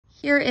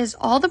Here is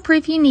all the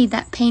proof you need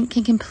that paint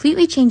can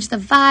completely change the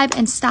vibe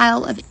and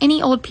style of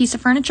any old piece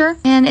of furniture.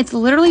 And it's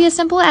literally as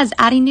simple as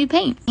adding new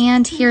paint.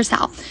 And here's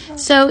how.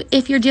 So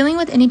if you're dealing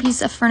with any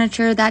piece of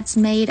furniture that's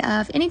made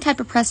of any type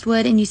of pressed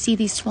wood and you see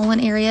these swollen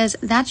areas,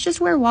 that's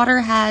just where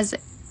water has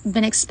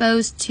been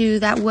exposed to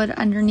that wood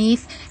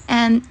underneath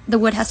and the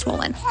wood has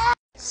swollen.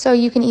 So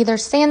you can either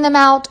sand them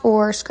out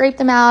or scrape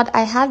them out.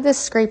 I had this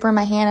scraper in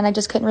my hand and I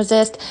just couldn't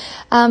resist.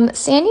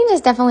 Sanding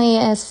is definitely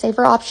a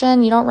safer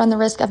option. You don't run the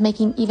risk of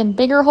making even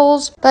bigger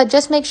holes, but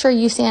just make sure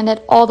you sand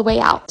it all the way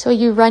out. So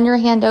you run your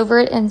hand over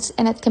it and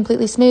it's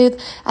completely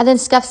smooth. I then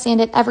scuff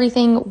sanded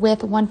everything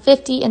with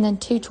 150 and then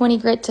 220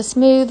 grit to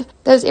smooth.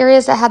 Those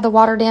areas that had the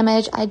water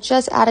damage, I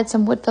just added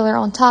some wood filler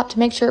on top to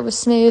make sure it was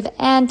smooth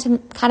and to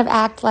kind of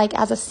act like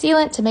as a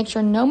sealant to make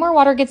sure no more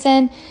water gets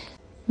in.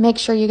 Make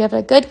sure you give it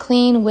a good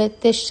clean with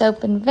dish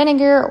soap and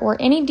vinegar, or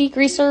any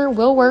degreaser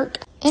will work.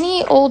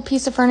 Any old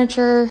piece of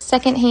furniture,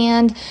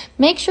 secondhand,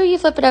 make sure you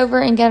flip it over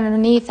and get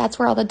underneath. That's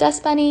where all the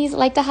dust bunnies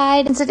like to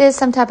hide. Since it is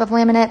some type of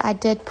laminate, I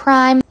did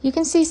prime. You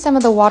can see some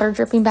of the water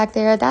dripping back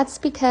there. That's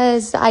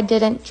because I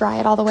didn't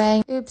dry it all the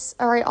way. Oops.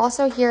 All right.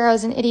 Also here, I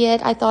was an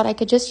idiot. I thought I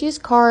could just use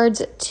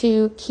cards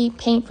to keep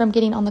paint from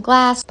getting on the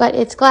glass, but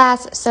it's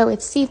glass, so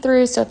it's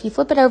see-through. So if you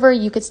flip it over,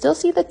 you could still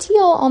see the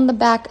teal on the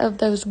back of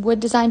those wood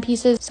design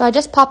pieces. So I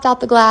just popped out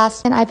the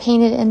glass and I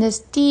painted in this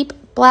deep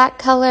black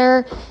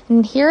color,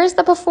 and here's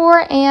the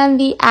before and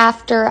the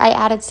after. I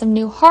added some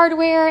new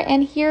hardware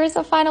and here's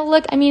the final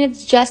look. I mean,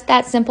 it's just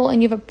that simple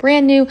and you have a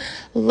brand new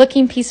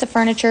looking piece of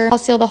furniture. I'll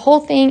seal the whole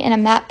thing in a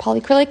matte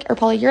polyacrylic or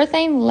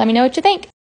polyurethane. Let me know what you think.